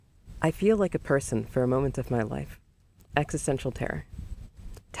I feel like a person for a moment of my life. Existential terror.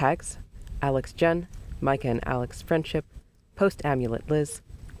 Tags: Alex Jen, Micah and Alex friendship, post-amulet Liz,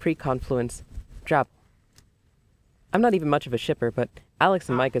 pre-confluence, drab. I'm not even much of a shipper, but Alex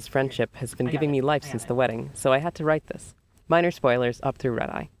and Micah's friendship has been giving me life since the wedding, so I had to write this. Minor spoilers up through red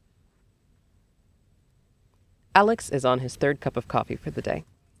eye. Alex is on his third cup of coffee for the day.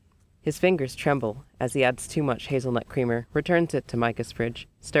 His fingers tremble as he adds too much hazelnut creamer, returns it to Micah's fridge,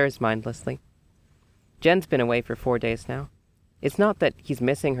 stirs mindlessly. Jen's been away for 4 days now. It's not that he's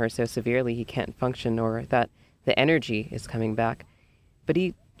missing her so severely he can't function or that the energy is coming back, but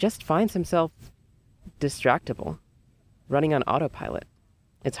he just finds himself distractible, running on autopilot.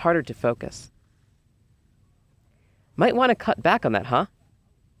 It's harder to focus. "Might want to cut back on that, huh?"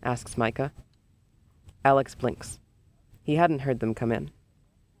 asks Micah. Alex blinks. He hadn't heard them come in.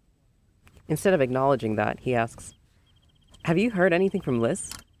 Instead of acknowledging that, he asks, "Have you heard anything from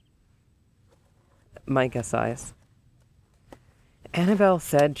Liz?" Micah sighs. Annabelle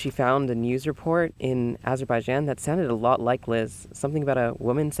said she found a news report in Azerbaijan that sounded a lot like Liz. Something about a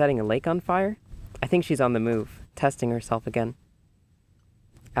woman setting a lake on fire. I think she's on the move, testing herself again.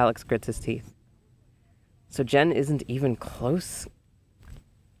 Alex grits his teeth. So Jen isn't even close?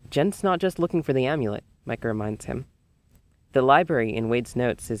 Jen's not just looking for the amulet, Micah reminds him. The library in Wade's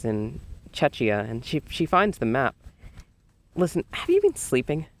notes is in Chechnya, and she finds the map. Listen, have you been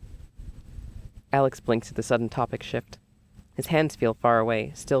sleeping? Alex blinks at the sudden topic shift. His hands feel far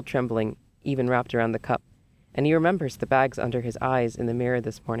away, still trembling, even wrapped around the cup, and he remembers the bags under his eyes in the mirror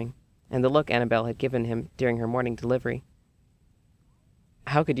this morning, and the look Annabelle had given him during her morning delivery.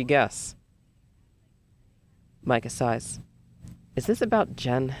 How could you guess? Micah sighs. Is this about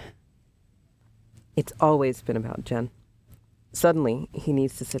Jen? It's always been about Jen. Suddenly, he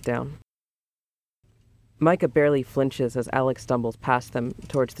needs to sit down. Micah barely flinches as Alex stumbles past them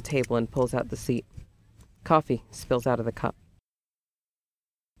towards the table and pulls out the seat. Coffee spills out of the cup.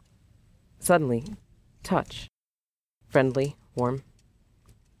 Suddenly, touch. Friendly, warm.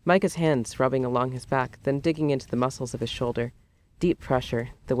 Micah's hands rubbing along his back, then digging into the muscles of his shoulder. Deep pressure,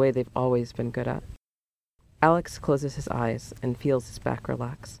 the way they've always been good at. Alex closes his eyes and feels his back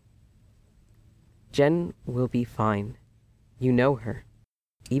relax. Jen will be fine. You know her.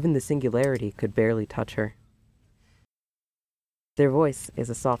 Even the singularity could barely touch her. Their voice is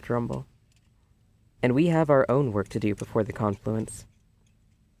a soft rumble. And we have our own work to do before the confluence.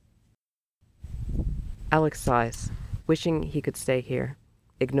 Alex sighs, wishing he could stay here,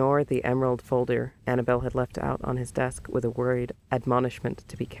 ignore the emerald folder Annabelle had left out on his desk with a worried admonishment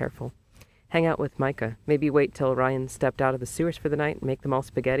to be careful. Hang out with Micah, maybe wait till Ryan stepped out of the sewers for the night, make them all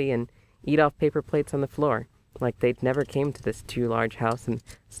spaghetti, and eat off paper plates on the floor, like they'd never came to this too large house and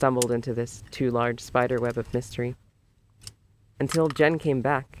stumbled into this too large spider web of mystery. Until Jen came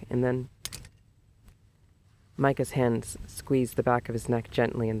back, and then... Micah's hands squeeze the back of his neck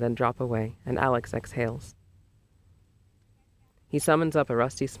gently and then drop away, and Alex exhales. He summons up a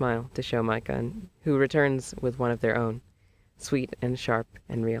rusty smile to show Micah, who returns with one of their own, sweet and sharp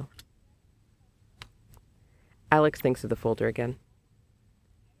and real. Alex thinks of the folder again.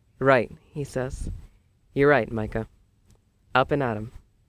 Right, he says. You're right, Micah. Up and at 'em.